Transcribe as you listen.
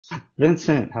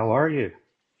Vincent, how are you?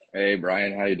 Hey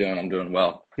Brian, how you doing? I'm doing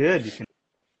well. Good. You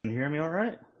can hear me all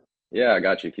right? Yeah, I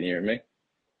got you. Can you hear me?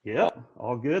 Yep,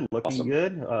 all good, looking Awesome.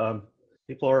 good.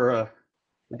 People are,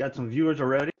 we got some viewers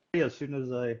already as soon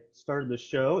as I started the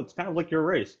show. It's kind of like your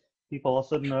race. People all of a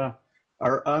sudden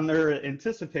are on there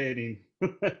anticipating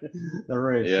the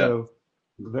race. Yeah. So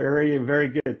very, very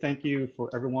good. Thank you for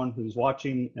everyone who's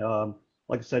watching.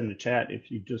 Like I said in the chat, if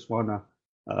you just want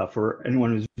to, for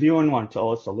anyone who's viewing, want to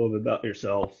tell us a little bit about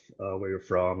yourself, where you're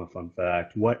from, a fun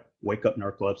fact, what Wake Up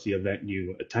Narcolepsy event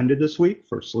you attended this week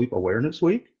for Sleep Awareness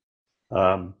Week.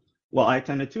 Um, well, I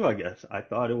attended too, I guess. I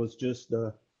thought it was just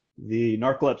the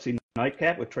Narcolepsy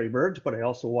Nightcap with Trey Burge, but I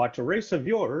also watched a race of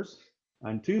yours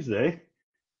on Tuesday.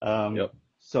 Yep.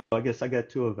 So I guess I got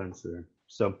two events there.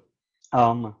 So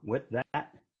with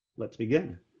that, let's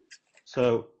begin.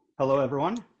 So hello,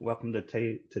 everyone. Welcome to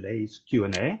today's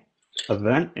Q&A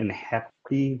event and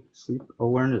happy Sleep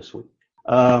Awareness Week.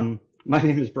 My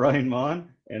name is Brian Mahn,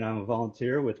 and I'm a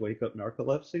volunteer with Wake Up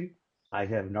Narcolepsy. I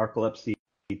have narcolepsy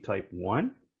type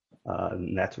 1,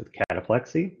 and that's with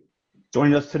cataplexy.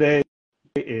 Joining us today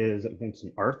is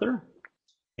Vincent Arthur,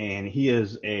 and he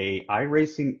is a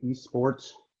iRacing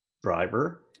esports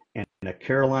driver and a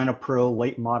Carolina Pro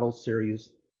late model series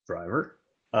driver.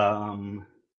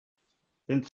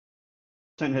 Vincent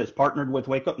has partnered with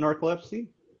Wake Up Narcolepsy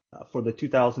for the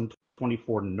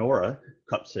 2024 NORA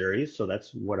Cup Series, so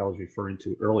that's what I was referring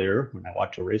to earlier when I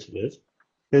watched a race of his.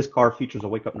 His car features a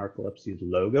Wake Up Narcolepsy's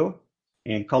logo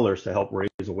and colors to help raise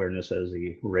awareness as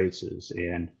he races,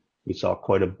 and we saw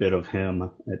quite a bit of him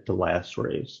at the last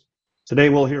race. Today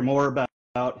we'll hear more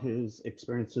about his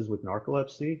experiences with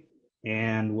narcolepsy,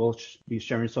 and we'll be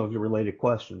sharing some of your related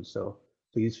questions, so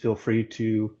please feel free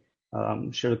to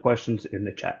share the questions in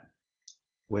the chat.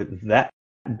 With that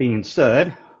being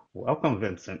said, welcome,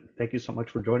 Vincent. Thank you so much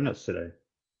for joining us today.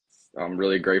 I'm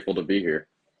really grateful to be here.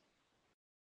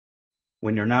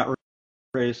 When you're not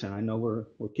racing, I know we're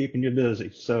keeping you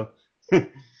busy. So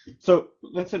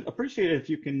Vincent, appreciate it if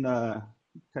you can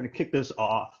kind of kick this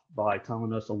off by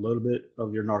telling us a little bit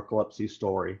of your narcolepsy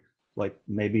story. Like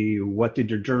maybe what did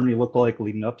your journey look like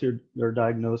leading up to your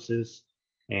diagnosis,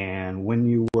 and when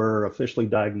you were officially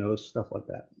diagnosed, stuff like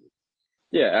that.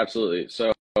 Yeah, absolutely.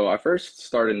 So I first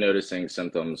started noticing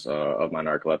symptoms of my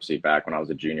narcolepsy back when I was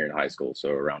a junior in high school, so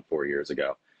around 4 years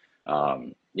ago.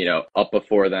 Up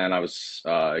before then, I was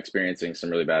experiencing some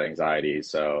really bad anxiety,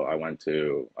 so I went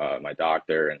to my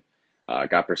doctor and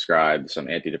got prescribed some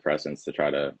antidepressants to try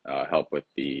to help with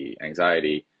the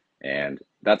anxiety, and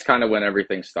that's kind of when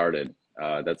everything started.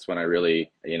 That's when I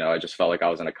really, I just felt like I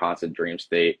was in a constant dream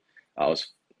state. I was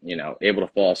able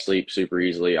to fall asleep super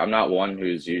easily. I'm not one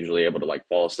who's usually able to like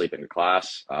fall asleep in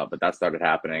class, but that started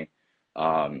happening.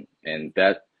 And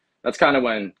that's kind of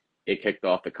when it kicked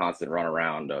off the constant run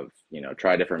around of,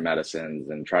 try different medicines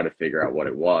and try to figure out what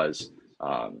it was.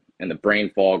 And the brain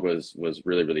fog was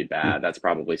really, really bad. That's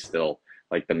probably still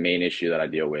like the main issue that I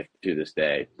deal with to this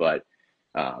day. But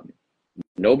um,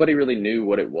 nobody really knew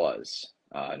what it was.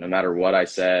 No matter what I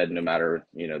said, no matter,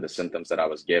 the symptoms that I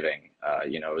was giving,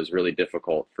 it was really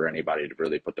difficult for anybody to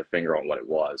really put their finger on what it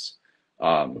was.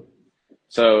 Um,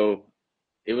 so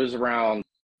it was around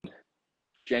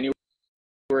January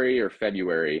or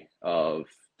February of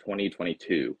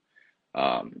 2022.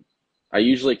 Um, I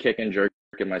usually kick and jerk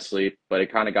in my sleep, but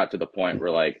it kind of got to the point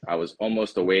where like I was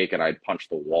almost awake and I'd punch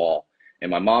the wall. And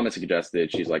my mom had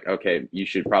suggested, she's like, okay, you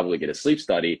should probably get a sleep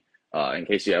study in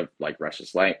case you have like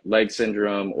restless leg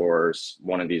syndrome or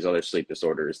one of these other sleep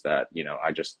disorders that,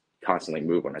 I just constantly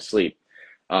move when I sleep.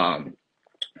 Um,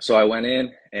 so I went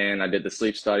in and I did the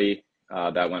sleep study.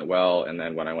 That went well. And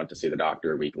then when I went to see the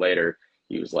doctor a week later,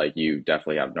 he was like, you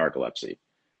definitely have narcolepsy.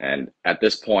 And at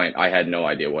this point, I had no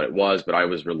idea what it was, but I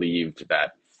was relieved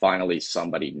that finally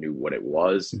somebody knew what it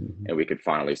was Mhm. and we could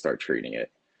finally start treating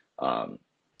it. Um,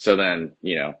 so then,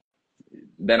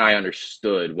 then I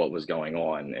understood what was going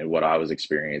on and what I was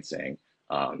experiencing.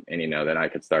 And, then I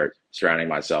could start surrounding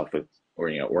myself with, or,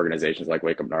 organizations like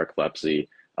Wake Up Narcolepsy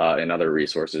and other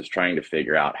resources, trying to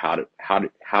figure out how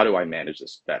do I manage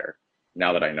this better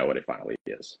now that I know what it finally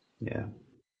is. Yeah.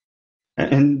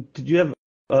 And did you have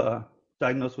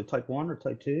diagnosed with type 1 or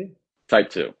type 2? Type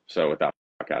 2, so without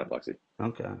cataplexy.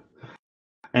 Okay.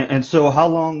 And so how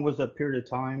long was that period of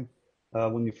time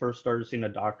when you first started seeing a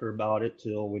doctor about it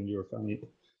till when you were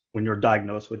when you were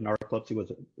diagnosed with narcolepsy?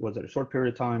 Was it a short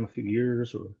period of time, a few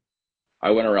years, or I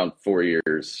went around 4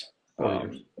 years 4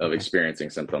 years? of Okay. experiencing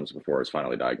symptoms before I was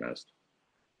finally diagnosed.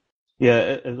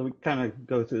 Yeah, as we kind of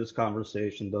go through this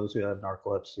conversation, those who have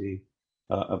narcolepsy,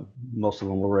 most of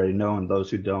them already know, and those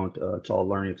who don't, it's all a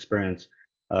learning experience.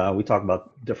 We talk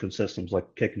about different systems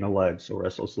like kicking the legs, so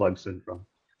restless leg syndrome,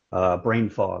 brain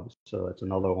fog, so that's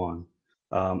another one.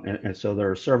 And so there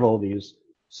are several of these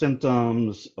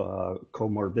symptoms,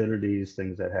 comorbidities,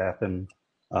 things that happen.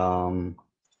 Um,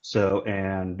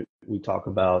 and we talk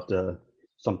about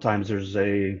sometimes there's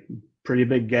a pretty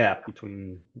big gap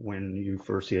between when you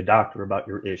first see a doctor about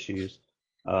your issues.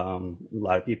 A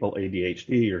lot of people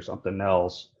ADHD or something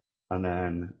else, and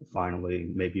then finally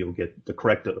maybe you'll get the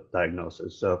correct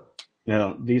diagnosis. So,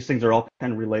 these things are all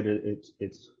kind of related.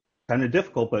 It's kind of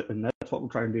difficult, but and that's what we're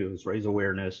trying to do is raise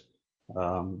awareness,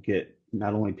 get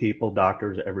not only people,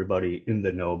 doctors, everybody in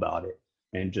the know about it,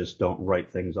 and just don't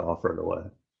write things off right away.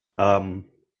 Um,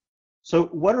 so,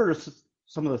 what are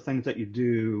some of the things that you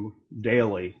do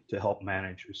daily to help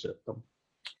manage your symptom?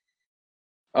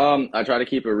 I try to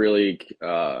keep a really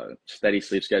steady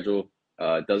sleep schedule.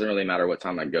 It doesn't really matter what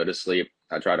time I go to sleep.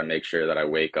 I try to make sure that I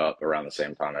wake up around the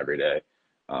same time every day.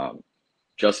 Um,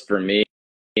 just for me,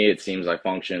 it seems I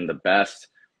function the best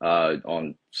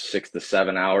on 6 to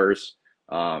 7 hours.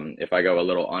 If I go a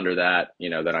little under that,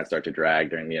 then I start to drag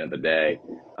during the end of the day.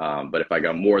 But if I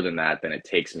go more than that, then it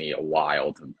takes me a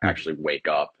while to actually wake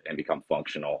up and become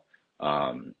functional,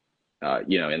 in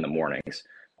the mornings.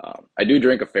 I do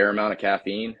drink a fair amount of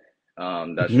caffeine.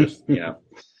 That's just,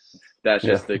 that's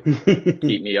Yeah. just to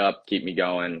keep me up, keep me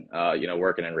going,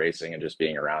 working and racing and just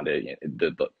being around it.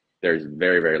 There's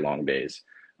very, very long days.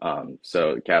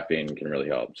 So caffeine can really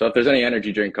help. So if there's any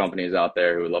energy drink companies out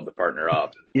there who would love to partner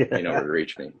up, you know Yeah. where to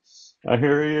reach me. I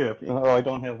hear you. Oh, I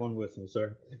don't have one with me,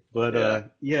 sir. But Yeah.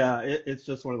 yeah, it's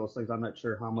just one of those things. I'm not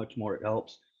sure how much more it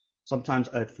helps. Sometimes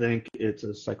I think it's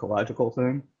a psychological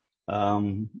thing.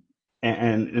 Um,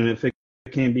 and if it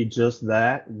can be just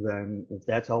that, then if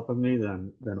that's helping me,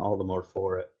 then all the more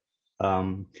for it.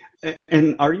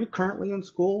 And are you currently in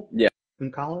school, Yeah.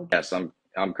 in college? Yes.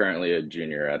 I'm currently a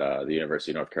junior at the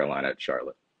University of North Carolina at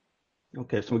Charlotte.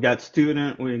 Okay, so we got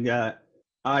student, we got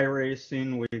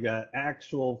iRacing, we got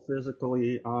actual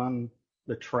physically on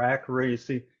the track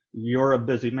racing. You're a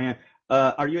busy man.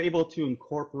 Are you able to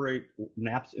incorporate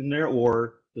naps in there,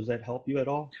 or does that help you at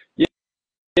all? Yeah.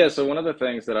 Yeah, so one of the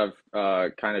things that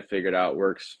I've kind of figured out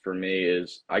works for me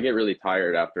is I get really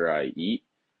tired after I eat,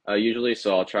 usually.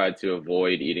 So I'll try to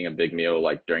avoid eating a big meal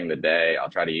like during the day. I'll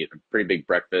try to eat a pretty big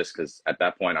breakfast because at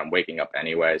that point I'm waking up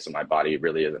anyway, so my body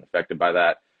really isn't affected by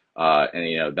that.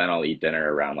 And then I'll eat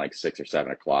dinner around like 6 or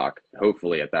 7 o'clock.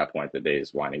 Hopefully at that point the day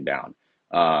is winding down.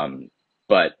 Um,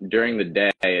 but during the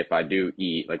day, if I do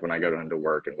eat, like when I go into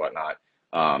work and whatnot,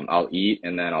 I'll eat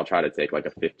and then I'll try to take like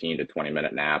a 15 to 20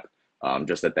 minute nap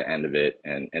just at the end of it.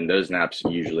 And those naps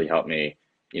usually help me,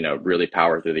 really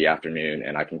power through the afternoon,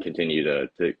 and I can continue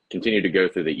to go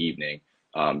through the evening,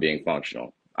 being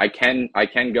functional. I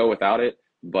can go without it,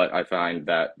 but I find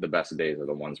that the best days are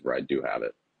the ones where I do have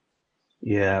it.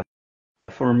 Yeah,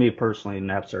 for me personally,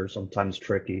 naps are sometimes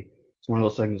tricky. It's one of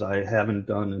those things I haven't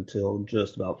done until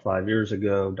just about 5 years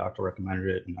ago. Doctor recommended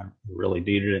it, and I really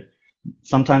needed it.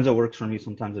 Sometimes it works for me,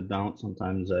 sometimes it don't.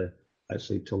 Sometimes I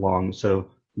sleep too long. So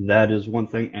that is one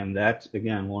thing. And that's,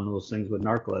 again, one of those things with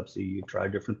narcolepsy. You try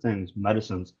different things,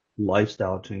 medicines,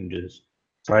 lifestyle changes,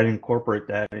 try to incorporate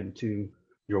that into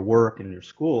your work and your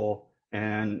school.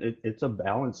 And it's a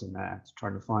balancing act,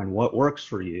 trying to find what works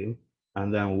for you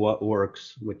and then what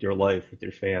works with your life, with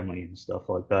your family and stuff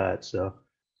like that. So,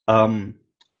 um,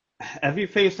 have you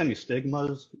faced any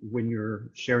stigmas when you're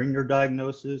sharing your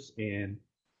diagnosis? And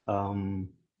um,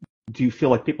 do you feel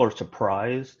like people are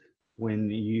surprised when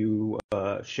you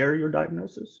share your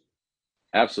diagnosis?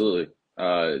 Absolutely.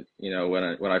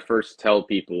 When I first tell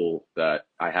people that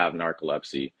I have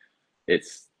narcolepsy,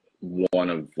 it's one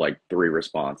of like three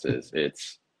responses.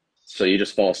 It's so you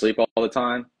just fall asleep all the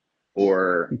time,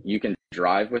 or you can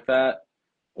drive with that,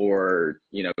 or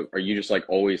are you just like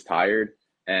always tired?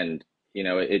 And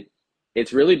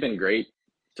it's really been great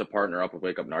to partner up with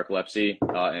Wake Up Narcolepsy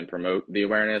and promote the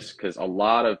awareness because a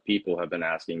lot of people have been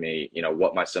asking me,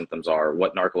 what my symptoms are,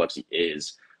 what narcolepsy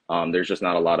is. There's just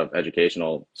not a lot of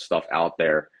educational stuff out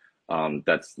there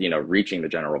that's reaching the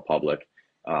general public.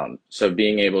 So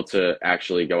being able to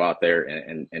actually go out there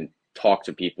and talk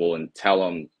to people and tell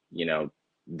them,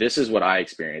 this is what I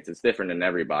experience. It's different in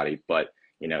everybody, but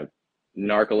you know,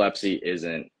 narcolepsy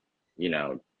isn't,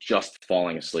 just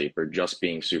falling asleep or just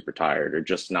being super tired or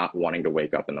just not wanting to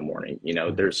wake up in the morning.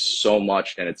 There's so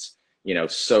much and it's,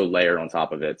 so layered on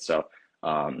top of it. So,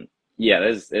 yeah,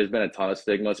 there's been a ton of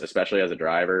stigmas, especially as a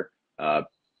driver.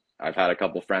 I've had a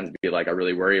couple friends be like, I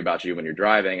really worry about you when you're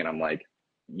driving. And I'm like,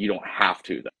 you don't have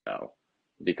to though,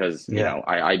 because, Yeah.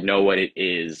 I know what it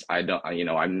is. I don't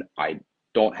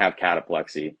have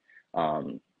cataplexy.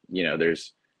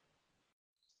 There's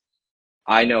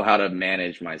I know how to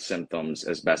manage my symptoms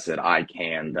as best that I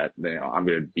can, that, I'm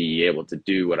going to be able to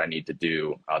do what I need to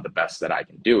do, the best that I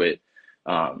can do it.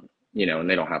 And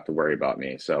they don't have to worry about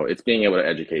me. So it's being able to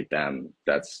educate them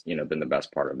that's, been the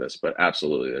best part of this. But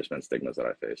absolutely, there's been stigmas that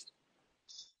I faced.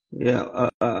 Yeah,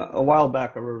 a while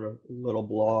back I wrote a little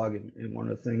blog, and one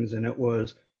of the things, and it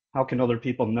was, how can other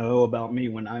people know about me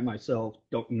when I myself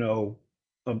don't know,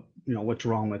 what's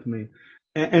wrong with me?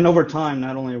 And over time,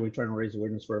 not only are we trying to raise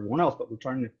awareness for everyone else, but we're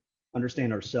trying to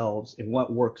understand ourselves and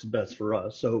what works best for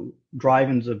us. So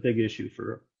driving's a big issue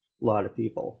for a lot of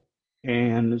people.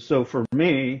 And so for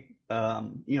me,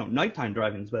 nighttime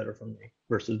driving's better for me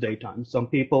versus daytime. Some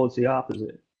people, it's the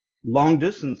opposite. Long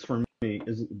distance for me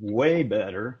is way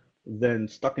better than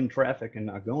stuck in traffic and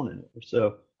not going anywhere.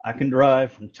 So I can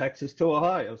drive from Texas to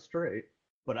Ohio straight,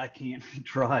 but I can't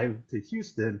drive to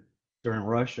Houston during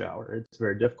rush hour. It's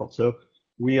very difficult. So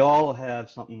we all have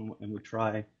something, and we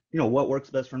try, what works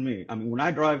best for me. I mean, when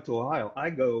I drive to Ohio, I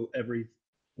go every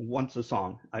once a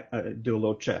song. I do a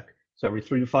little check. So every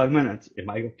 3 to 5 minutes,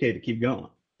 am I okay to keep going?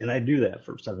 And I do that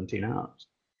for 17 hours.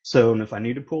 So, and if I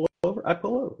need to pull over, I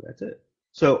pull over. That's it.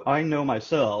 So I know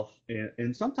myself,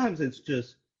 and sometimes it's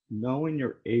just knowing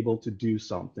you're able to do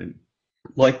something,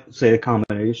 like say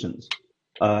accommodations.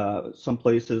 Some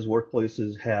places,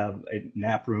 workplaces have a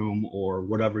nap room or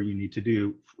whatever you need to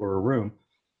do for a room,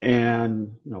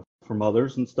 and from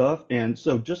others and stuff. And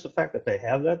so just the fact that they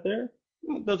have that there,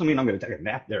 doesn't mean I'm going to take a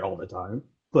nap there all the time,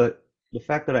 but the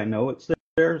fact that I know it's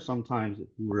there, sometimes it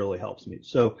really helps me.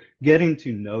 So getting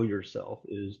to know yourself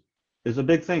is a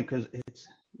big thing, because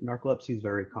narcolepsy is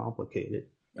very complicated.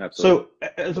 Absolutely. So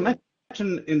as I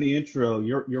mentioned in the intro,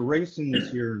 you're racing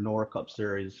this year Nora Cup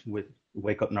Series with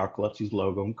Wake Up Narcolepsy's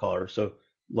logo and color. So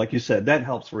like you said, that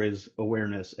helps raise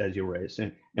awareness as you race.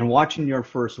 And watching your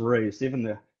first race,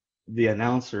 even the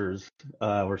announcers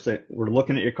we're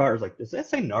looking at your cars like, does that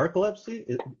say narcolepsy?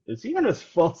 Is even a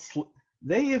false?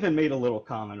 They even made a little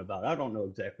comment about it. I don't know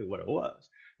exactly what it was.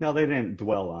 Now, they didn't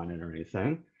dwell on it or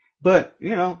anything, but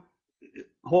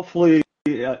hopefully,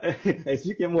 as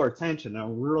you get more attention,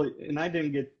 and I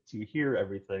didn't get to hear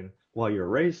everything while you're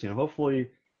racing. Hopefully,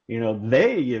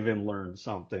 they even learned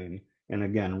something, and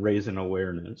again, raising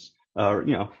awareness.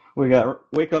 We got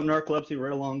Wake Up Narcolepsy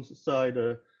right alongside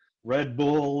Red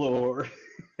Bull, or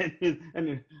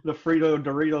and the Frito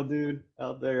Dorito dude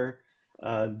out there,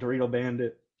 Dorito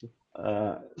Bandit.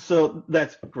 So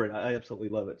that's great. I absolutely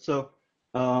love it. So,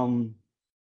 and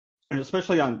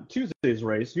especially on Tuesday's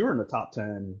race, you were in the top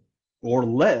 10 or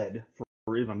led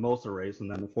for even most of the race,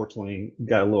 and then unfortunately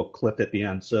got a little clip at the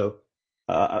end. So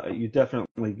you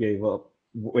definitely gave up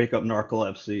Wake Up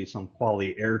Narcolepsy some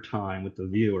quality airtime with the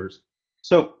viewers.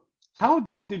 So how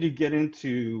did you get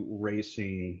into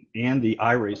racing and the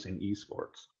iRacing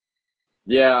esports?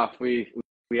 Yeah, we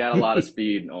had a lot of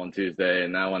speed on Tuesday,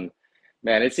 and that one,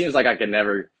 man, it seems like I could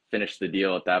never finish the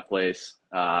deal at that place.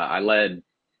 I led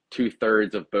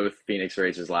two-thirds of both Phoenix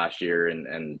races last year,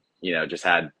 and just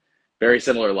had very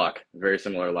similar luck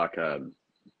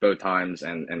both times,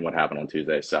 and what happened on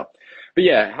Tuesday. So, but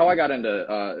yeah, how I got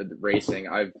into racing,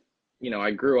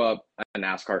 I grew up a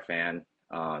NASCAR fan.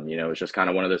 It was just kind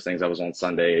of one of those things. I was on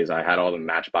Sundays. I had all the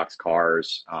Matchbox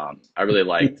cars. I really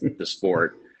liked the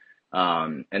sport.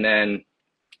 And then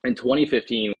in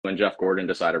 2015, when Jeff Gordon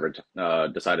decided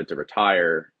to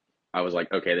retire, I was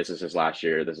like, okay, this is his last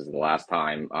year. This is the last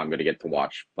time I'm going to get to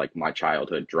watch like my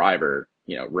childhood driver,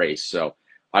 race. So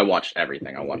I watched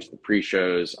everything. I watched the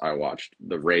pre-shows. I watched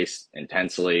the race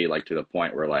intensely, like to the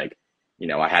point where like,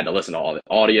 I had to listen to all the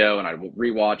audio, and I'd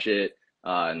rewatch it.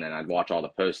 And then I'd watch all the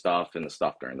post stuff and the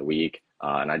stuff during the week.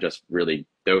 And I just really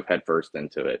dove headfirst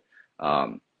into it.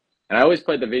 And I always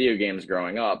played the video games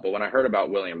growing up, but when I heard about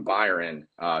William Byron,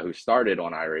 who started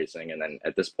on iRacing, and then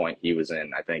at this point he was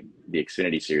in, I think, the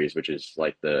Xfinity Series, which is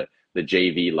like the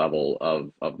JV level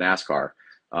of NASCAR.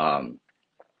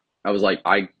 I was like,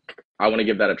 I want to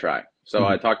give that a try. So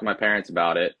I talked to my parents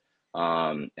about it,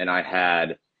 and I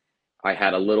had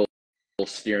a little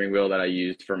steering wheel that I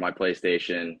used for my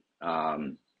PlayStation,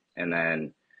 and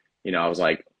then I was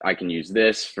like, I can use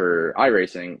this for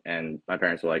iRacing. And my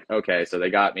parents were like, okay. So they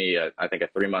got me, I think, a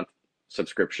 3-month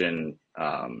subscription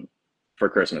for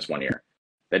Christmas one year.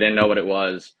 They didn't know what it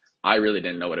was. I really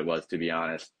didn't know what it was, to be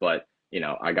honest. But,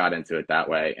 I got into it that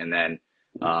way. And then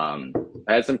I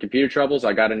had some computer troubles.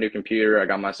 I got a new computer. I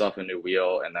got myself a new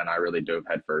wheel. And then I really dove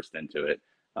headfirst into it.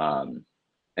 And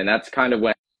that's kind of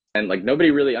when, and like,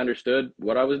 nobody really understood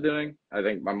what I was doing. I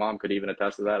think my mom could even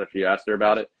attest to that if you asked her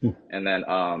about it. And then,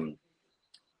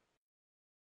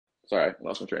 sorry, I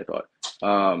lost my train of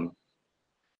thought.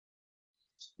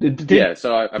 Did Yeah,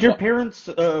 so I your bought. parents,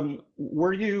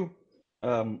 were you,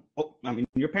 I mean,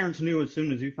 your parents knew as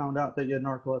soon as you found out that you had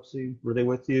narcolepsy? Were they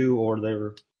with you, or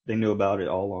they knew about it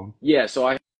all along? Yeah, so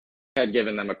I had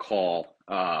given them a call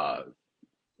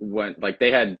when like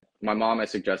they had my mom had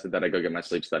suggested that I go get my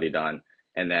sleep study done,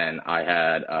 and then I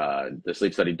had the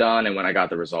sleep study done, and when I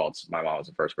got the results, my mom was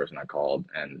the first person I called,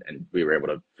 and we were able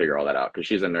to figure all that out because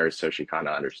she's a nurse, so she kind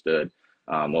of understood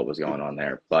what was going on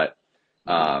there. But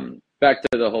back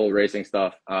to the whole racing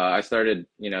stuff, I started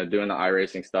doing the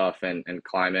iRacing stuff and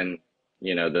climbing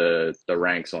the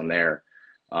ranks on there,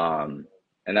 and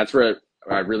that's where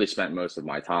I really spent most of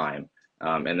my time.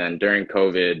 And then during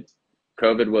COVID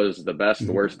was the best,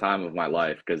 Mhm. worst time of my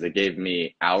life because it gave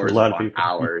me For a hours lot of upon people.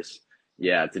 hours,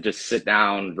 yeah, to just sit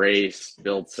down, race,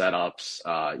 build setups,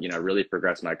 really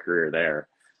progress my career there.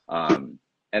 And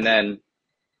then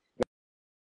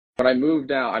when I moved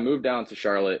down to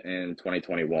Charlotte in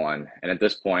 2021, and at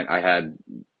this point, I had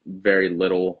very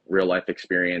little real life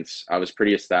experience. I was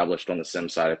pretty established on the sim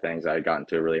side of things. I had gotten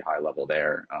to a really high level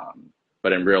there.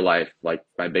 But in real life, like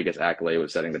my biggest accolade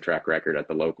was setting the track record at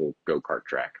the local go-kart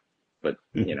track. But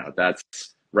that's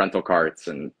rental carts,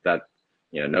 and that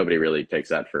nobody really takes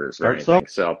that for Start anything.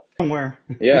 So somewhere.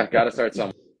 yeah, got to start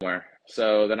somewhere.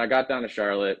 So then I got down to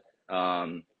Charlotte,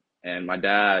 and my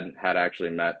dad had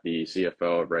actually met the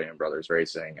CFO of Ray and Brothers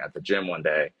Racing at the gym one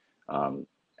day,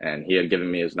 and he had given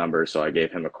me his number, so I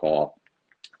gave him a call,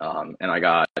 and I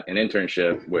got an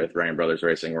internship with Ray and Brothers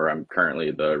Racing, where I'm currently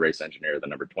the race engineer, the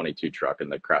number 22 truck in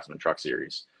the Craftsman Truck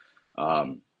Series.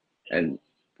 Um, and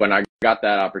when I got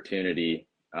that opportunity,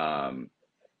 I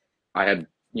had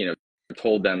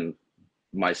told them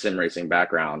my sim racing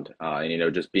background,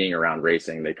 and just being around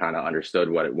racing, they kind of understood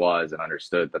what it was and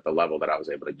understood that the level that I was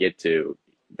able to get to,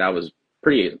 that was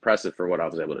pretty impressive for what I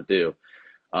was able to do.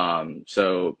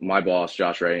 So my boss,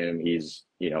 Josh Raham, he's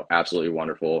absolutely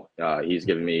wonderful. He's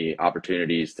given me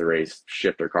opportunities to race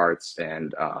shifter carts,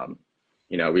 and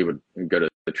we would go to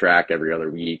the track every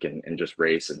other week and just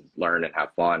race and learn and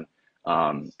have fun.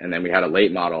 And then we had a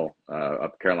late model, a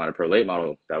Carolina Pro late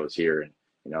model that was here, and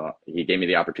he gave me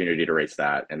the opportunity to race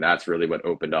that, and that's really what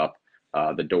opened up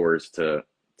the doors to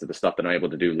the stuff that I'm able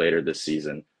to do later this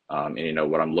season,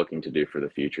 and what I'm looking to do for the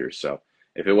future. So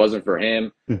if it wasn't for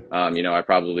him, I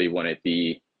probably wouldn't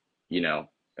be, a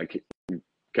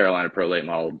Carolina Pro late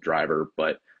model driver,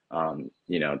 but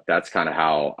that's kind of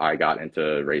how I got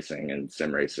into racing and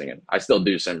sim racing, and I still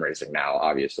do sim racing now,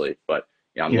 obviously, but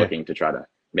I'm Yeah. looking to try to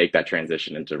make that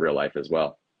transition into real life as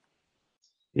well.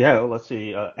 Yeah, well, let's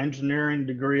see. Engineering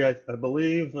degree, I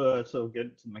believe. So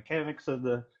get to the mechanics of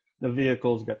the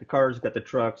vehicles. Got the cars, got the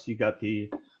trucks. You got the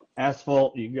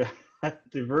asphalt. You got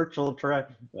the virtual track.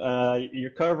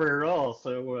 You're covering it all.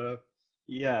 So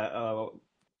yeah,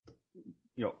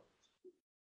 you know,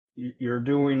 you're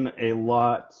doing a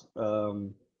lot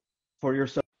for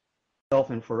yourself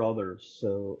and for others.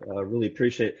 So really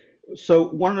appreciate it. So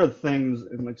one of the things,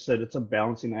 and like I said, it's a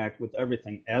balancing act with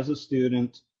everything. As a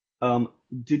student, um,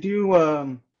 did you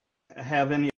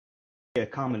have any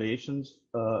accommodations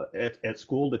at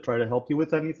school to try to help you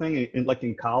with anything, like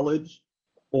in college,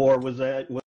 or was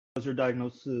your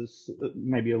diagnosis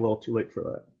maybe a little too late for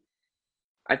that?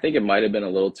 I think it might have been a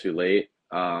little too late.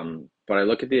 But I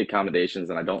look at the accommodations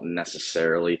and I don't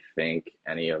necessarily think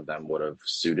any of them would have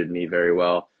suited me very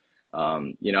well.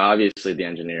 Obviously the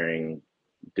engineering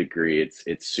degree,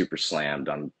 it's super slammed.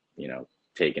 I'm,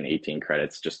 taking 18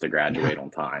 credits just to graduate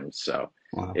on time. So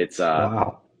Wow, it's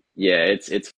wow. yeah,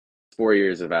 it's 4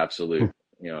 years of absolute,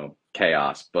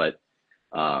 chaos. But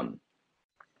um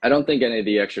I don't think any of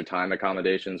the extra time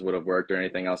accommodations would have worked or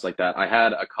anything else like that. I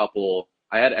had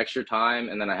extra time,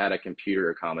 and then I had a computer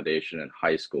accommodation in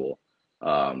high school,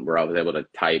 where I was able to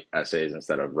type essays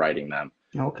instead of writing them.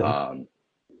 Okay. Um,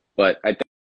 but I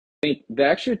think the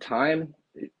extra time,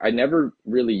 I never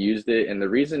really used it. And the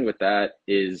reason with that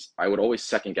is I would always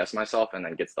second guess myself and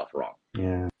then get stuff wrong.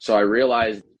 Yeah. So I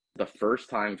realized the first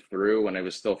time through when it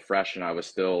was still fresh and I was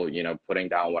still, putting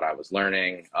down what I was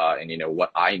learning, and,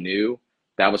 what I knew,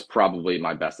 that was probably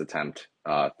my best attempt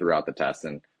throughout the test.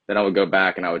 And then I would go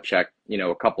back and I would check,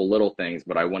 a couple little things,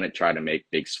 but I wouldn't try to make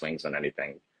big swings on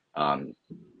anything, um,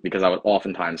 because I would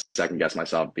oftentimes second guess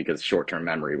myself because short-term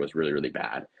memory was really, really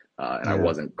bad. And I Yeah.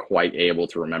 wasn't quite able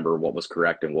to remember what was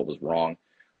correct and what was wrong.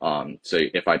 So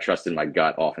if I trusted my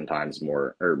gut oftentimes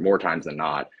more times than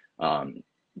not, um,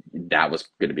 that was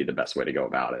going to be the best way to go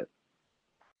about it.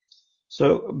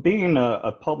 So being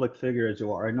a public figure as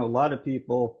you are, I know a lot of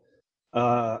people,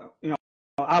 you know,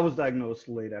 I was diagnosed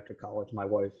late after college. My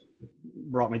wife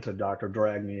brought me to the doctor,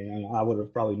 dragged me, and I would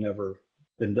have probably never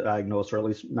been diagnosed, or at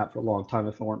least not for a long time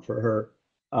if it weren't for her.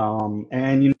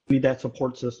 And you need that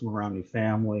support system around your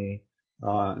family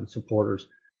and supporters.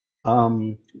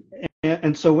 Um,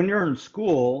 and so when you're in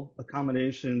school,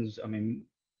 accommodations, I mean,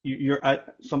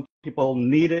 some people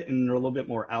need it and they're a little bit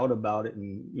more out about it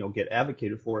and, get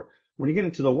advocated for it. When you get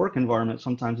into the work environment,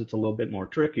 sometimes it's a little bit more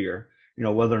trickier,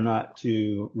 whether or not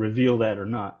to reveal that or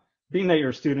not. Being that you're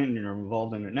a student and you're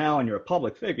involved in it now and you're a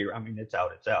public figure, I mean, it's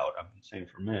out, it's out. I mean, same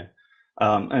for me.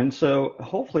 And so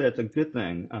hopefully that's a good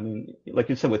thing. I mean, like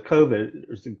you said, with COVID,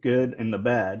 there's the good and the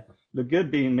bad. The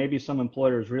good being maybe some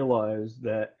employers realize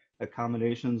that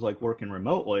accommodations like working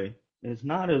remotely is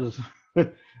not as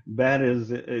bad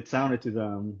as it sounded to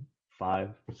them 5,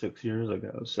 6 years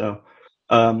ago. So,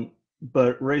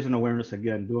 but raising awareness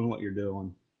again, doing what you're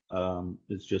doing,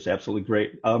 is just absolutely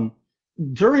great.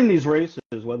 During these races,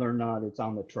 whether or not it's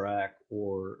on the track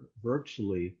or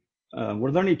virtually,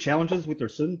 were there any challenges with your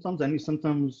symptoms? Any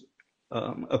symptoms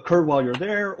occurred while you're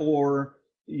there, or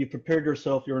you prepared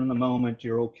yourself, you're in the moment,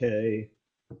 you're okay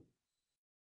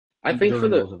I think for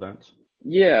during the those events?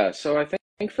 Yeah, so I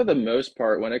think for the most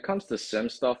part, when it comes to sim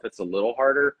stuff, it's a little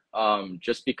harder.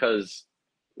 Just because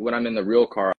when I'm in the real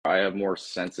car, I have more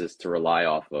senses to rely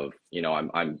off of.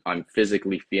 I'm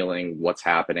physically feeling what's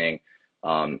happening.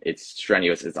 It's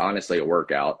strenuous. It's honestly a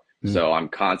workout. Mm. So I'm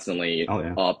constantly Oh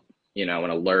yeah. up, and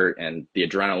alert, and the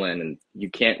adrenaline, and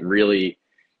you can't really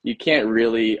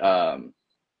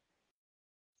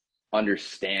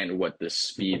understand what the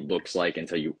speed looks like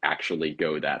until you actually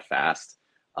go that fast.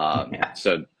 Yeah.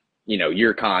 So,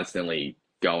 you're constantly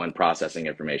going processing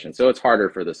information. So it's harder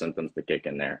for the symptoms to kick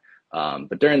in there.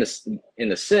 But in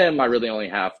the sim, I really only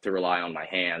have to rely on my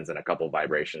hands and a couple of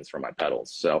vibrations from my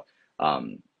pedals. So,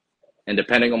 and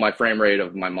depending on my frame rate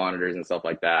of my monitors and stuff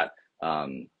like that,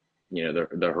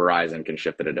 the horizon can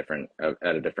shift at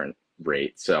a different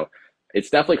rate. So it's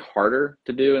definitely harder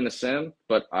to do in the sim,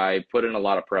 but I put in a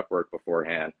lot of prep work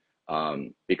beforehand,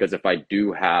 because if I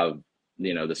do have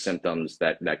the symptoms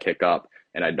that kick up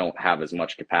and I don't have as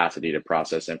much capacity to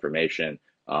process information,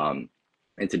 and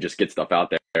to just get stuff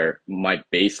out there, my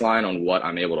baseline on what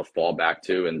I'm able to fall back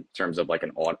to in terms of like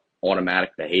an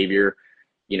automatic behavior,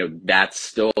 that's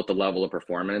still at the level of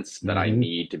performance that I Hmm.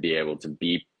 need to be able to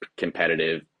be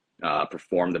competitive,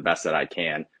 perform the best that I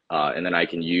can, and then I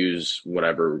can use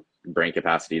whatever brain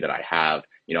capacity that I have.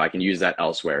 I can use that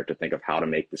elsewhere to think of how to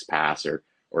make this pass, or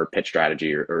pitch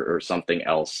strategy, or something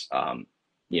else.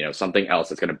 Something else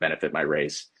that's going to benefit my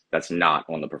race that's not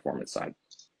on the performance side.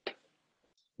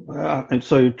 And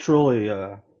so you truly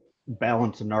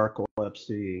balance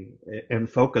narcolepsy and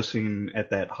focusing at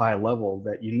that high level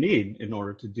that you need in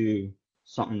order to do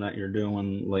something that you're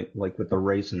doing, like with the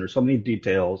racing. There's so many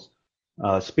details,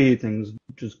 speed, things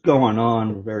just going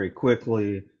on very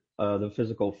quickly, the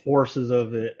physical forces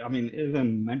of it. I mean,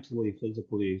 even mentally,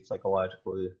 physically,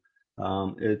 psychologically,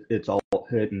 it's all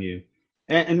hitting you.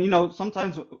 And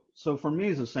sometimes, so for me,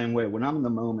 it's the same way. When I'm in the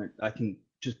moment, I can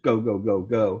just go, go, go,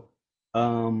 go.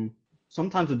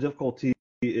 Sometimes the difficulty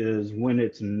is when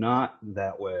it's not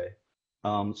that way.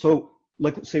 So,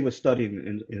 like, say, with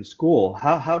studying in school,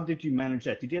 how did you manage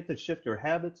that? Did you have to shift your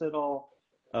habits at all?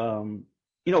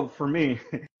 For me,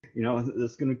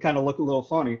 it's going to kind of look a little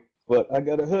funny, but I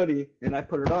got a hoodie and I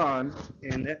put it on,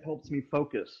 and that helps me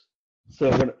focus.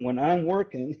 So when I'm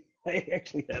working, I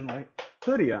actually have my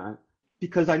hoodie on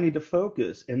because I need to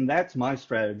focus. And that's my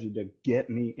strategy to get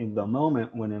me in the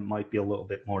moment when it might be a little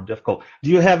bit more difficult. Do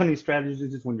you have any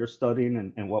strategies when you're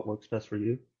studying and what works best for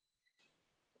you?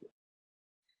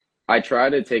 I try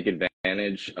to take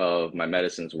advantage of my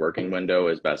medicine's working window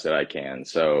as best that I can.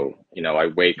 So, I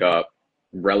wake up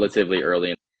relatively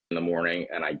early in the morning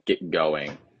and I get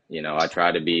going. I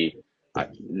try to be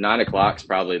 9 o'clock is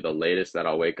probably the latest that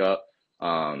I'll wake up.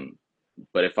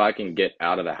 But if I can get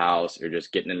out of the house or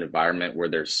just get in an environment where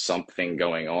there's something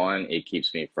going on, it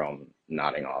keeps me from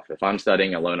nodding off. If I'm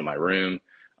studying alone in my room,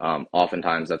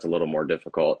 oftentimes that's a little more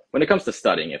difficult. When it comes to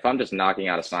studying, if I'm just knocking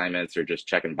out assignments or just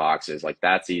checking boxes, like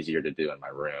that's easier to do in my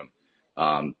room.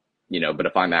 But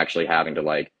if I'm actually having to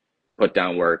like put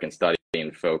down work and study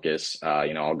and focus,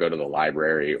 I'll go to the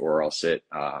library, or I'll sit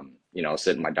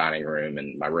in my dining room,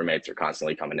 and my roommates are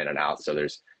constantly coming in and out. So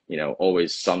there's,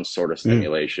 always some sort of Mm.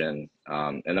 stimulation.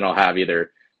 And then I'll have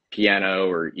either piano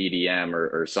or EDM,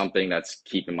 or something that's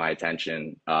keeping my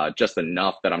attention, just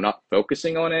enough that I'm not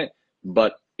focusing on it,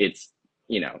 but it's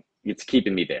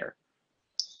keeping me there.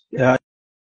 Yeah,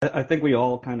 I think we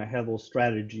all kind of have those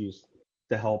strategies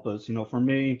to help us. For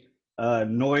me,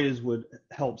 noise would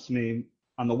helps me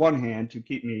on the one hand to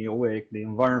keep me awake, the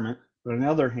environment, but on the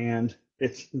other hand,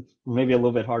 it's maybe a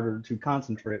little bit harder to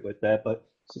concentrate with that. But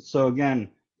so again,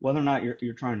 whether or not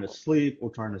you're trying to sleep or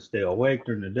trying to stay awake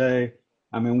during the day.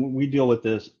 I mean, we deal with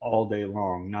this all day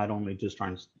long, not only just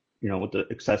trying to, with the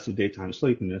excessive daytime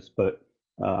sleepiness, but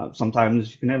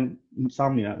sometimes you can have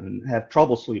insomnia and have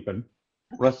trouble sleeping,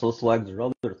 restless legs or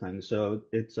other things. So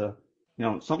it's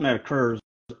something that occurs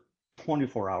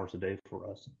 24 hours a day for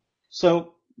us.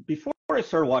 So before I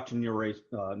started watching your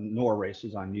NOR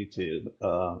races on YouTube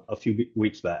a few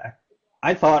weeks back,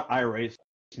 I thought iRacing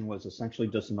was essentially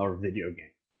just another video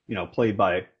game, played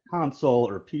by console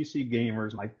or PC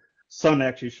gamers. My son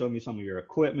actually showed me some of your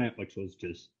equipment, which was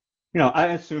just, I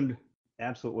assumed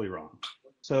absolutely wrong.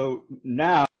 So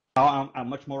now I'm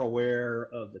much more aware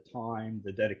of the time,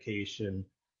 the dedication,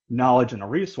 knowledge, and the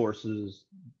resources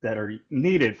that are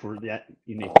needed for that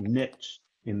unique niche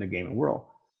in the gaming world.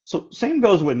 So same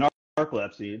goes with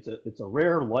narcolepsy. It's a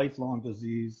rare, lifelong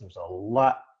disease. There's a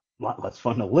lot less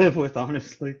fun to live with,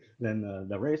 honestly, than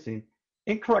the racing.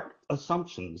 Incorrect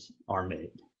assumptions are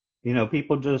made.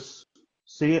 People just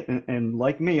see it, and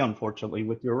like me, unfortunately,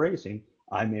 with your racing,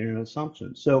 I made an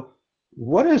assumption. So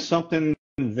what is something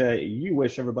that you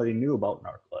wish everybody knew about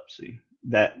narcolepsy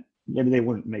that maybe they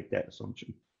wouldn't make that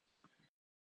assumption?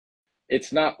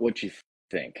 It's not what you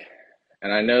think.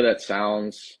 And I know that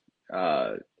sounds,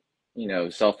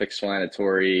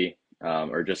 self-explanatory,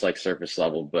 or just like surface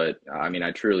level, but I mean,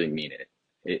 I truly mean it.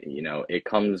 It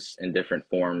comes in different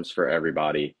forms for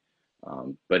everybody,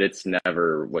 but it's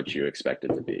never what you expect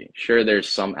it to be. Sure, there's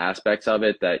some aspects of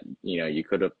it that, you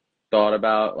could have thought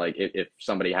about, like if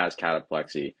somebody has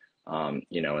cataplexy, and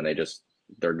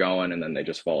they're going and then they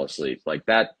just fall asleep. Like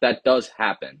that does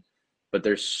happen, but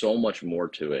there's so much more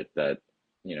to it that,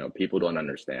 people don't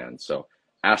understand. So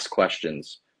ask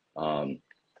questions,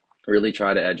 really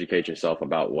try to educate yourself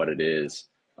about what it is.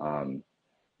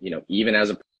 Even as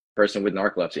a person with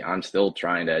narcolepsy, I'm still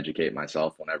trying to educate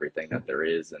myself on everything that there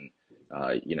is, and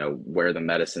where the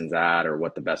medicine's at or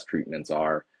what the best treatments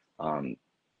are.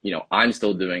 I'm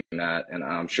still doing that, and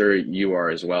I'm sure you are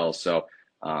as well. So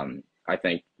I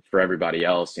think for everybody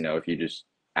else, if you just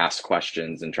ask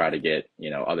questions and try to get,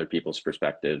 other people's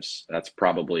perspectives, that's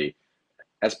probably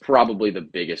the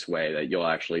biggest way that you'll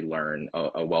actually learn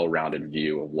a well-rounded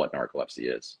view of what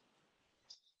narcolepsy is.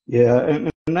 Yeah,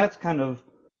 and that's kind of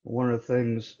one of the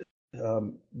things.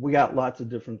 We got lots of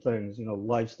different things,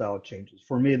 lifestyle changes.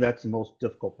 For me, that's the most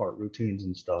difficult part, routines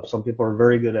and stuff. Some people are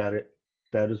very good at it.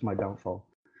 That is my downfall.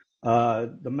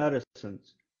 The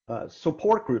medicines,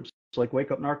 support groups, like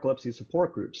Wake Up Narcolepsy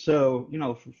support groups. So,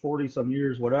 for 40 some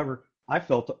years, whatever, I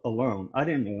felt alone. I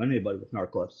didn't know anybody with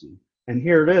narcolepsy. And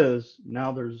here it is.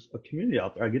 Now there's a community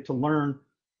out there. I get to learn,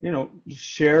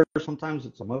 share. Sometimes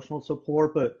it's emotional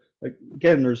support, but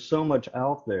again, there's so much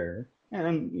out there.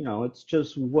 And, it's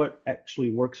just what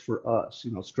actually works for us,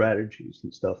 strategies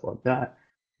and stuff like that.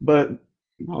 But,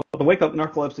 the Wake Up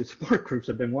Narcolepsy support groups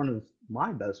have been one of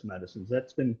my best medicines.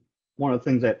 That's been one of the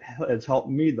things that has helped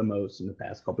me the most in the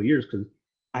past couple of years, because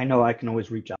I know I can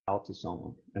always reach out to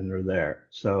someone and they're there.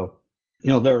 So,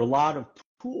 there are a lot of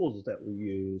tools that we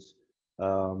use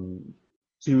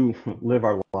to live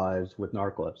our lives with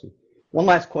narcolepsy. One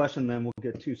last question, then we'll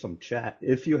get to some chat.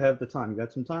 If you have the time, you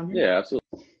got some time here? Yeah,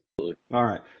 absolutely. All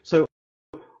right. So,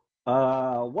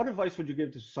 what advice would you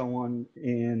give to someone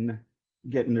in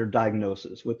getting their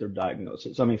diagnosis, with their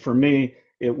diagnosis? I mean, for me,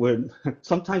 it would,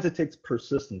 sometimes it takes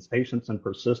persistence, patience and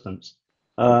persistence.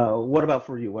 What about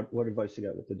for you? What advice you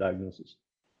got with the diagnosis?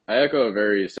 I echo a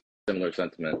very similar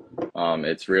sentiment.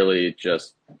 It's really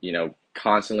just,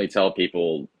 constantly tell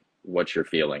people what you're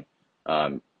feeling.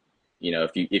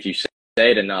 If you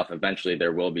say it enough, eventually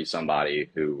there will be somebody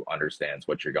who understands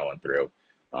what you're going through.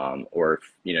 Or if,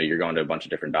 you're going to a bunch of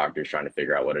different doctors trying to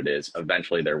figure out what it is,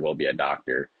 eventually there will be a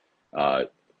doctor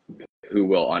who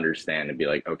will understand and be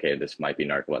like, okay, this might be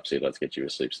narcolepsy. Let's get you a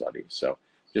sleep study. So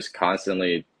just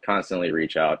constantly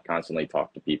reach out, constantly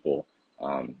talk to people.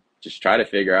 Just try to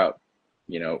figure out,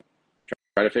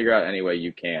 any way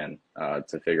you can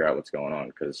to figure out what's going on,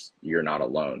 because you're not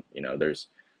alone. There's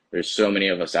so many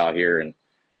of us out here, and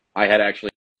I had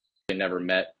actually never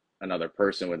met another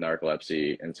person with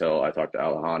narcolepsy until I talked to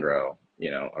Alejandro,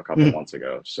 a couple months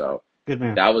ago. So Good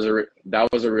man. that was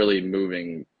a really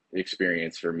moving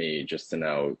experience for me, just to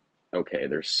know, okay,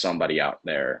 there's somebody out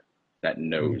there that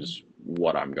knows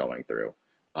what I'm going through.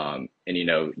 And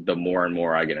the more and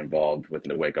more I get involved with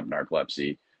the Wake Up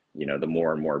Narcolepsy, the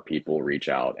more and more people reach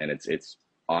out, and it's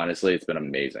honestly, it's been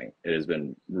amazing. It has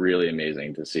been really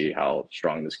amazing to see how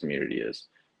strong this community is.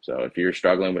 So if you're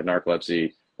struggling with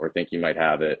narcolepsy or think you might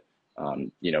have it,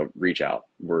 reach out.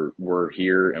 We're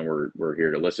here, and we're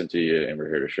here to listen to you, and we're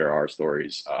here to share our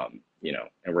stories, and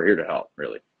we're here to help,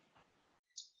 really.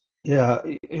 Yeah,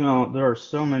 there are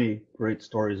so many great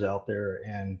stories out there,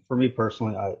 and for me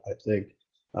personally, I think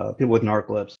people with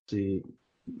narcolepsy,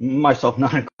 myself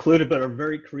not included, but are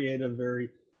very creative, very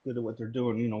good at what they're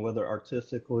doing. Whether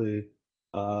artistically,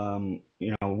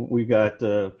 we got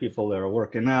people that are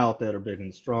working out that are big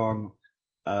and strong,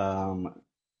 um,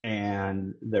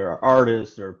 and there are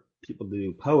artists, there are people who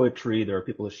do poetry, there are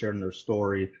people who sharing their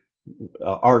story,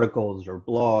 articles or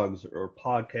blogs or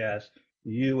podcasts.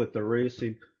 You with the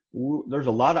racing, there's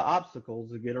a lot of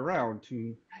obstacles to get around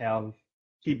to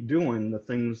keep doing the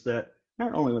things that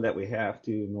not only that we have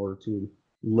to in order to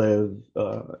live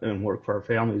and work for our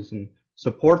families and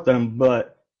support them,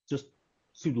 but just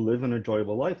to live an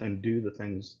enjoyable life and do the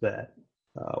things that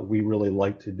we really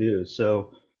like to do.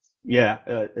 So, yeah,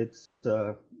 it's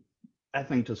I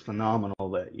think just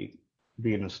phenomenal that you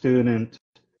being a student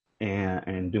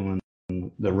and doing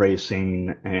the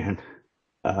racing and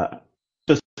uh,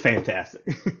 just fantastic.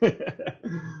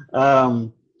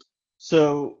 um,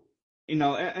 so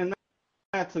and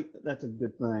that's a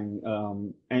good thing.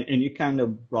 And you kind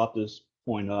of brought this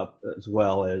point up as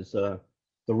well as the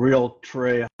real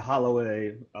Trey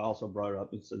Holloway also brought it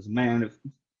up. It says, "Man, it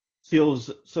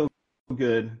feels so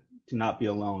good to not be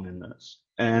alone in this,"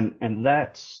 and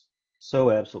that's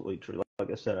so absolutely true.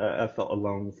 Like I said, I felt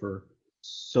alone for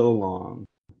so long.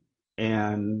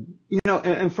 And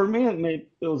for me,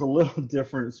 it was a little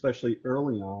different, especially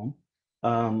early on,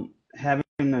 having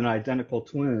an identical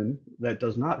twin that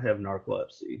does not have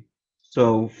narcolepsy.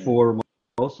 So Mm. for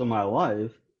most of my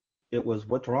life, it was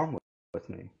what's wrong with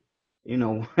me.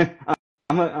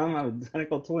 I'm an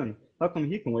identical twin. How come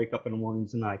he can wake up in the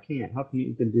mornings and I can't? How come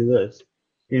you can do this?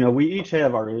 We each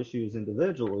have our issues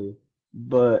individually,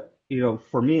 but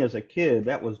for me as a kid,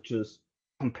 that was just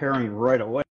comparing right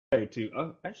away to,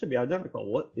 oh, I should be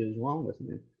identical. What is wrong with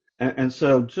me? And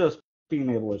so just being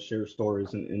able to share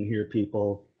stories and hear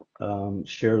people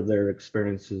share their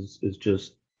experiences is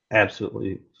just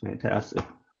absolutely fantastic.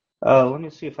 Let me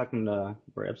see if I can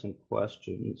grab some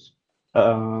questions.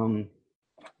 Um,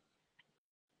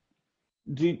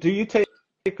 do you take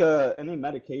any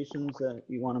medications that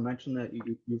you want to mention that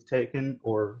you've taken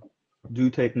or do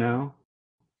take now?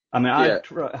 I mean, Yeah,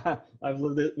 I've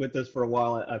lived with this for a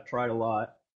while. I've tried a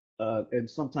lot, and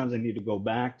sometimes I need to go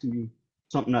back to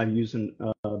something I've used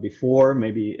before.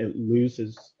 Maybe it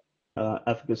loses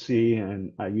efficacy,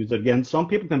 and I use it again. Some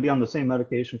people can be on the same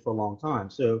medication for a long time.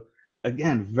 So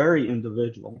again, very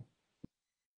individual.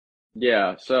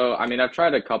 yeah. So, I mean, I've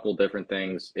tried a couple different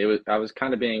things. I was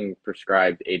kind of being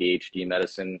prescribed ADHD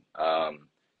medicine, for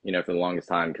the longest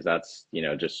time because that's,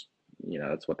 just,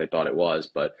 that's what they thought it was.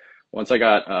 But once I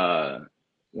got, uh,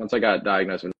 once I got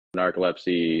diagnosed with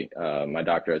narcolepsy, my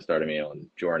doctor had started me on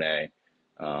Jornay,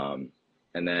 um,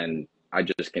 and then I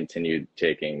just continued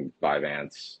taking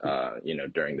Vyvanse,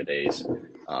 during the days.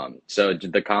 So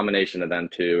the combination of them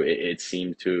two, it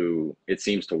seems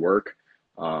to work.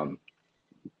 Um,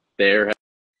 there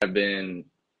have been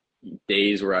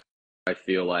days where I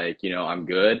feel like, I'm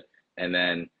good. And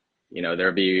then,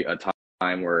 there'll be a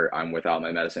time where I'm without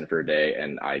my medicine for a day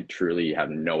and I truly have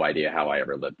no idea how I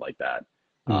ever lived like that.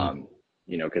 Mm, Um,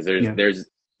 because yeah,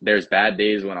 there's bad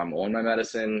days when I'm on my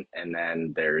medicine and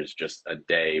then there's just a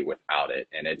day without it.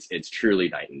 And it's truly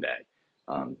night and day.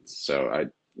 So I,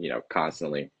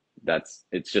 constantly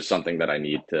it's just something that I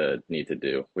need to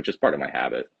do, which is part of my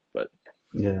habit. But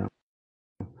yeah.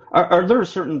 Are there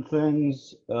certain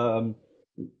things,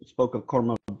 spoke of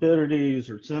comorbidities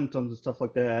or symptoms and stuff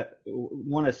like that,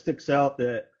 one that sticks out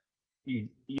that you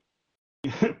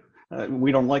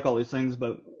we don't like all these things,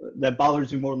 but that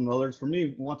bothers you more than others? For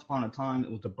me, once upon a time,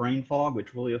 it was the brain fog,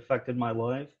 which really affected my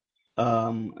life.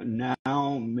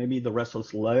 Now, maybe the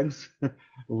restless legs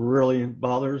really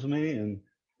bothers me. And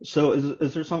so,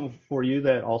 is there something for you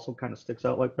that also kind of sticks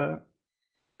out like that?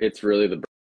 it's really the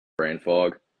brain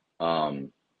fog.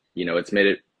 Um,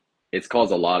 it's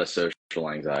caused a lot of social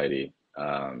anxiety.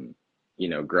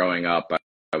 Growing up,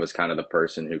 I was kind of the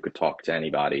person who could talk to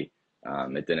anybody.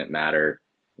 It didn't matter,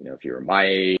 if you were my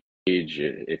age,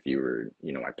 if you were,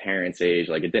 my parents' age,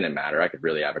 like it didn't matter. I could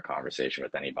really have a conversation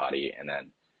with anybody. And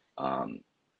then, um,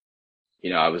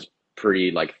 I was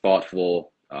pretty like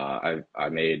thoughtful. I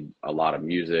made a lot of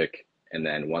music, and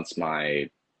then once my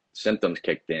symptoms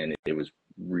kicked in, it was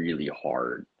really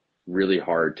hard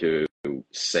to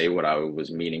say what I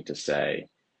was meaning to say.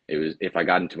 It was if I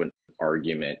got into an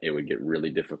argument, it would get really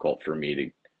difficult for me to.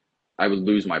 I would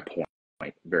lose my point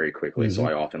very quickly, so Hmm.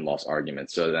 I often lost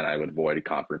arguments. So then I would avoid a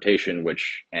confrontation,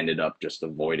 which ended up just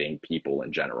avoiding people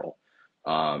in general.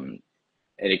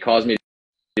 And it caused me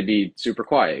to be super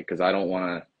quiet because I don't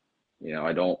want to,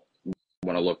 I don't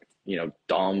want to look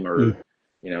dumb or,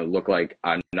 Mm. look like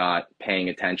I'm not paying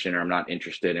attention or I'm not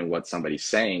interested in what somebody's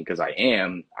saying, because I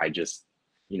am. I just,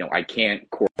 I can't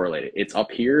correlate it. It's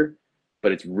up here,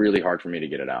 but it's really hard for me to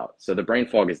get it out. So the brain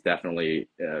fog is definitely,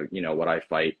 what I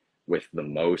fight with the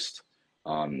most,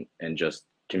 and just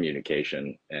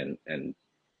communication and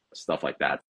stuff like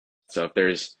that. So if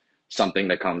there's something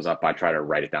that comes up, I try to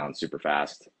write it down super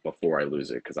fast before I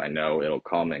lose it, because I know it'll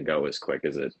come and go as quick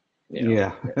as it,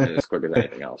 Yeah, as quick as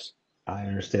anything else. I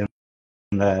understand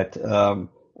that.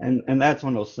 And that's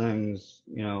one of those things,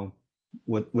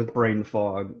 with brain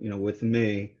fog, with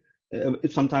me,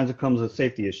 sometimes it comes as a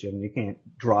safety issue. I mean, you can't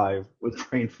drive with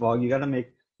brain fog. You got to make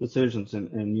decisions.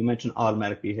 And you mentioned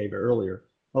automatic behavior earlier.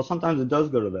 Well, sometimes it does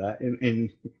go to that. And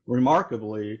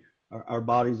remarkably, our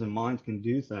bodies and minds can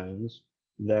do things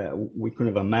that we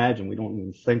couldn't have imagined. We don't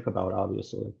even think about,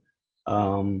 obviously.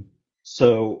 Um,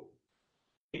 so,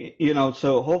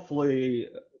 so hopefully,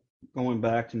 going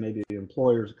back to maybe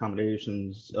employers'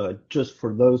 accommodations, just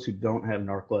for those who don't have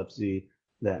narcolepsy,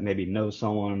 that maybe know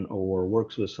someone or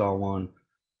works with someone,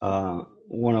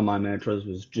 one of my mantras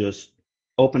was just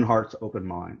open hearts, open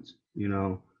minds.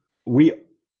 We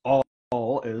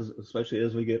all, especially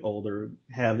as we get older,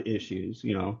 have issues,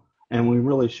 and we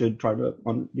really should try to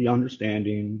be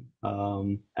understanding,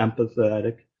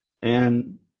 empathetic,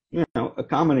 and,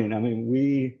 accommodating. I mean,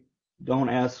 we don't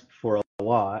ask for a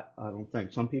lot. I don't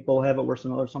think. Some people have it worse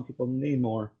than others. Some people need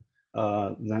more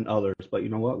than others. But you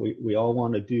know what? We all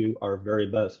want to do our very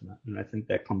best, and I think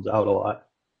that comes out a lot.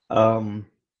 Um,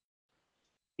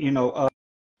 you know,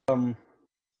 um,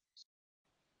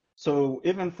 so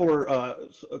even for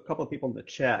a couple of people in the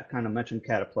chat kind of mentioned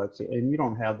cataplexy, and you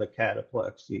don't have the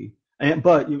cataplexy,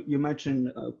 but you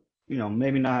mentioned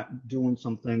maybe not doing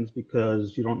some things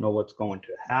because you don't know what's going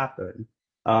to happen.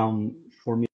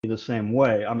 For me, the same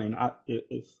way. I mean,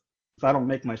 if I don't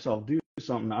make myself do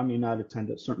something, I may not attend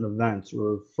at certain events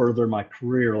or further my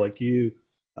career like you.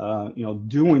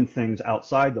 Doing things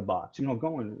outside the box.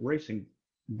 Going racing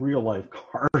real life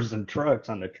cars and trucks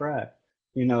on the track,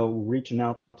 reaching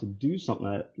out to do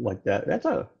something like that.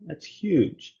 That's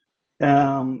huge.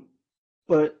 Um,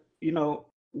 but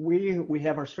we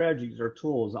have our strategies, our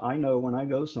tools. I know when I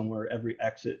go somewhere, every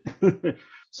exit.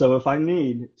 So if I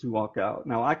need to walk out,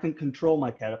 now I can control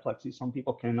my cataplexy. Some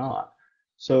people cannot.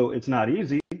 So it's not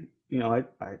easy. I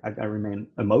remain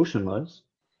emotionless.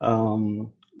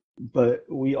 Um, but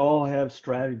we all have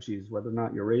strategies, whether or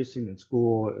not you're racing in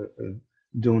school,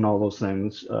 doing all those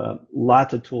things.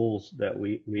 Lots of tools that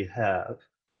we have.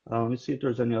 Let me see if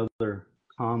there's any other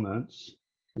comments,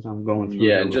 because I'm going through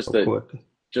Yeah, here and real quick.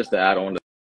 just to add on to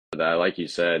that, like you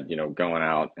said, going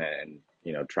out and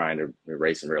trying to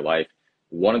race in real life.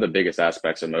 One of the biggest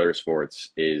aspects of motorsports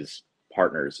is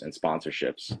partners and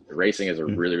sponsorships. Racing is a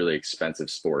really, really expensive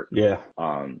sport. Yeah.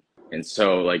 And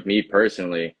so, like me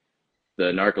personally,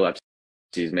 the narcolepsy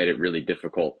has made it really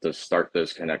difficult to start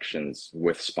those connections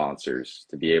with sponsors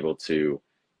to be able to,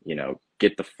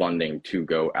 get the funding to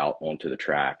go out onto the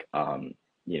track, and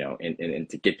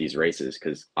to get these races.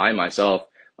 Because I myself,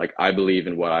 like, I believe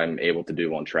in what I'm able to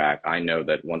do on track. I know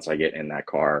that once I get in that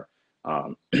car,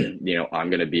 I'm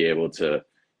going to be able to,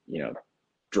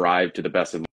 drive to the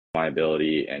best of my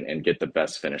ability and get the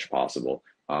best finish possible.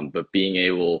 But being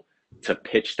able to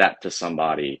pitch that to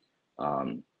somebody,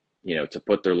 to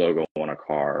put their logo on a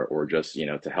car or just,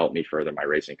 to help me further my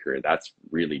racing career, that's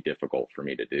really difficult for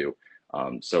me to do.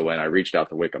 So when I reached out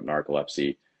to Wake Up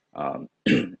Narcolepsy,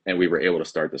 and we were able to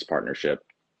start this partnership,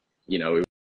 it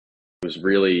was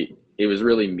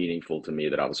really meaningful to me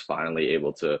that I was finally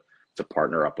able to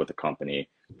partner up with a company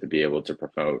to be able to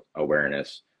promote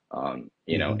awareness. Hmm.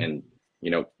 And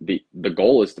the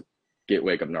goal is to get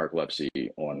Wake Up Narcolepsy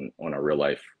on a real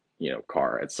life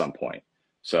car at some point.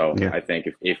 So Yeah. I think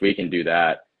if we can do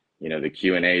that, the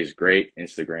Q&A is great,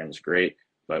 Instagram is great,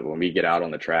 but when we get out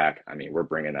on the track, I mean, we're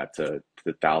bringing that to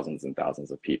thousands and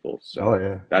thousands of people. Oh So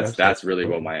yeah. that's really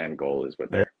what Absolutely. my end goal is with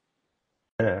Yeah.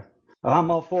 there. Yeah.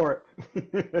 I'm all for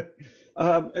it.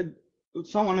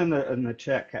 Someone in the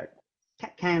chat,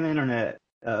 Can Internet,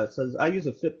 says I use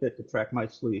a Fitbit to track my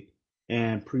sleep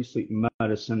and pre-sleep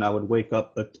medicine. I would wake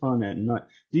up a ton at night.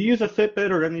 Do you use a Fitbit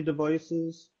or any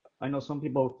devices? I know some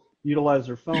people utilize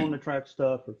their phone to track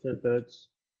stuff or Fitbits.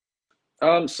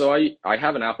 So I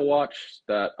have an Apple Watch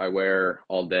that I wear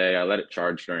all day. I let it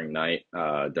charge during the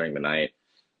night.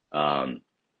 Um,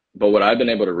 but what I've been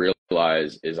able to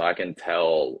realize is I can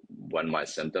tell when my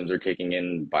symptoms are kicking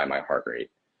in by my heart rate.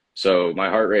 So my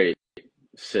heart rate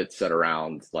sits at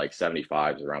around like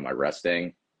 75 around my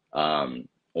resting, on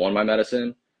my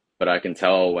medicine, but I can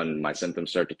tell when my symptoms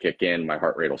start to kick in, my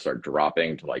heart rate will start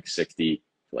dropping to like 60,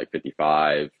 to like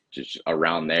 55, just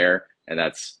around there. And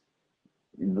that's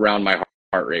around my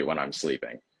heart rate when I'm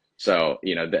sleeping. So,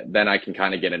 then I can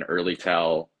kind of get an early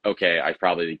tell, okay, I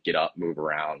probably get up, move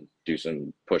around, do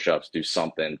some push-ups, do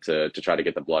something to try to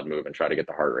get the blood moving, try to get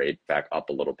the heart rate back up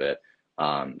a little bit.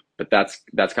 But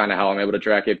that's kind of how I'm able to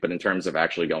track it. But in terms of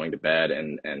actually going to bed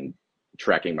and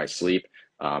tracking my sleep,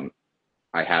 I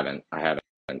haven't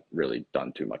really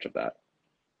done too much of that.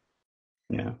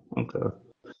 Yeah. Okay.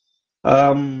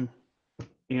 Um,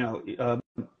 you know,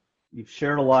 you've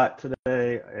shared a lot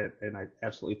today, and I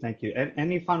absolutely thank you.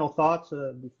 Any final thoughts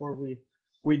before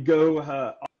we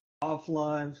go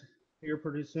offline here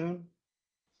pretty soon?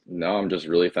 No, I'm just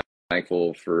really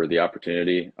thankful for the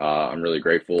opportunity. I'm really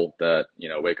grateful that,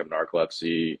 Wake Up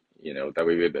Narcolepsy,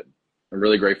 that I'm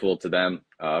really grateful to them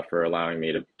for allowing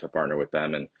me to partner with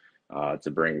them and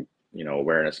to bring,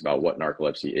 awareness about what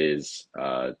narcolepsy is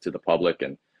to the public.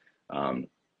 And,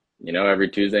 every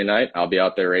Tuesday night I'll be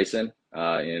out there racing.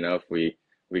 If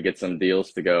we get some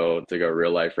deals to go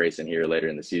real life racing here later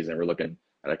in the season, we're looking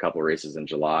at a couple races in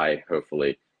July,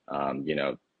 hopefully.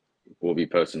 We'll be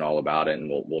posting all about it, and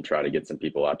we'll try to get some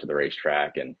people out to the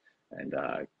racetrack and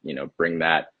bring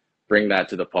that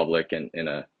to the public in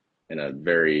a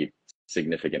very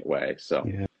significant way. So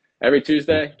Yeah. every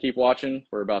Tuesday, keep watching.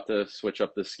 We're about to switch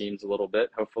up the schemes a little bit,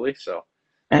 hopefully. So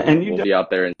And you we'll be out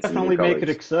there in some new definitely make it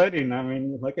colors. exciting. I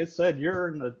mean, like I said, you're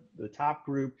in the top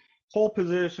group, pole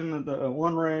position of the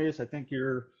one race. I think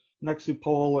you're next to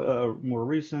pole more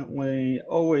recently,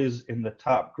 always in the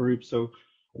top group. So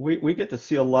we get to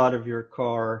see a lot of your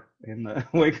car in the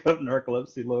Wake Up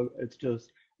Narcolepsy logo. It's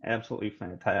just absolutely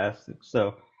fantastic.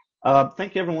 So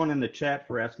thank you everyone in the chat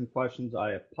for asking questions.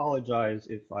 I apologize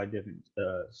if I didn't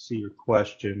see your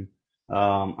question.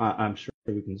 I'm sure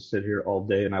we can sit here all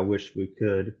day, and I wish we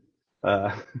could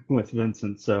with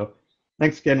Vincent. So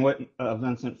thanks again,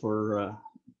 Vincent, for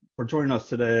joining us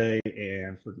today,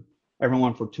 and for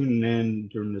everyone for tuning in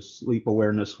during this Sleep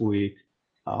Awareness Week.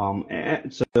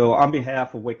 And so on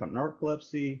behalf of Wake Up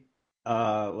Narcolepsy,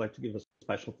 I'd like to give a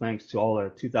special thanks to all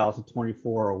the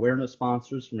 2024 awareness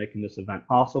sponsors for making this event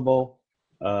possible.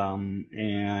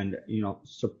 And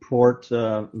support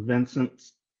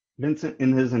Vincent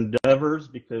in his endeavors,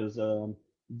 because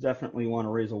definitely want to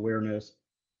raise awareness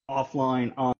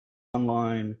offline,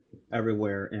 online,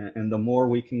 everywhere, and the more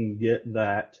we can get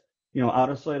that, out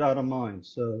of sight, out of mind.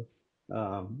 So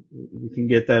we can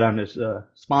get that on his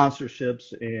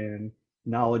sponsorships and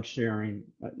knowledge sharing.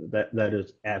 That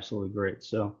is absolutely great.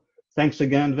 So thanks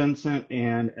again, Vincent,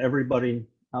 and everybody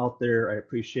out there. I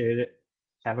appreciate it.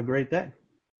 Have a great day.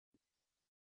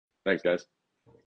 Thanks, guys.